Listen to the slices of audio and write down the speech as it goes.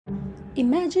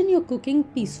Imagine you're cooking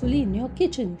peacefully in your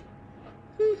kitchen.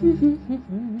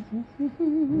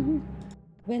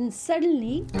 When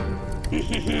suddenly,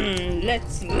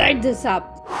 let's light this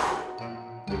up.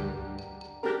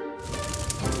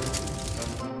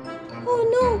 Oh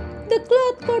no, the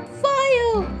cloth caught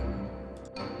fire.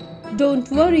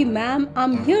 Don't worry, ma'am,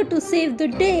 I'm here to save the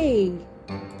day.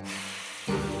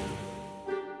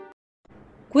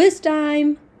 Quiz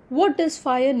time! What does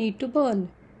fire need to burn?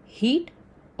 Heat,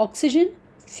 oxygen,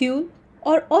 fuel,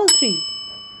 or all three?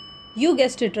 You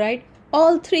guessed it right,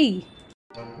 all three.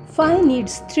 Fire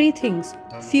needs three things: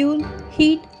 fuel,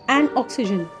 heat, and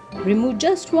oxygen. Remove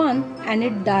just one and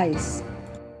it dies.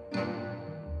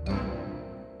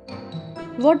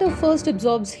 Water first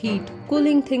absorbs heat,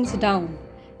 cooling things down.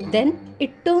 Then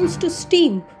it turns to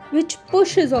steam, which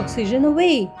pushes oxygen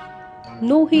away.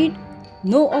 No heat,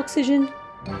 no oxygen,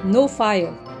 no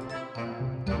fire.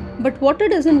 But water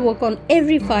doesn't work on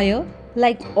every fire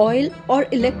like oil or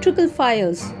electrical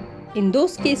fires. In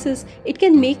those cases, it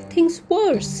can make things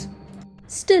worse.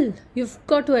 Still, you've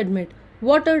got to admit,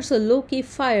 water's a low-key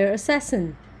fire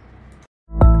assassin.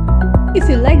 If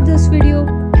you like this video,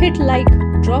 hit like,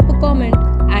 drop a comment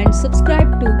and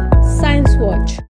subscribe to ScienceWatch.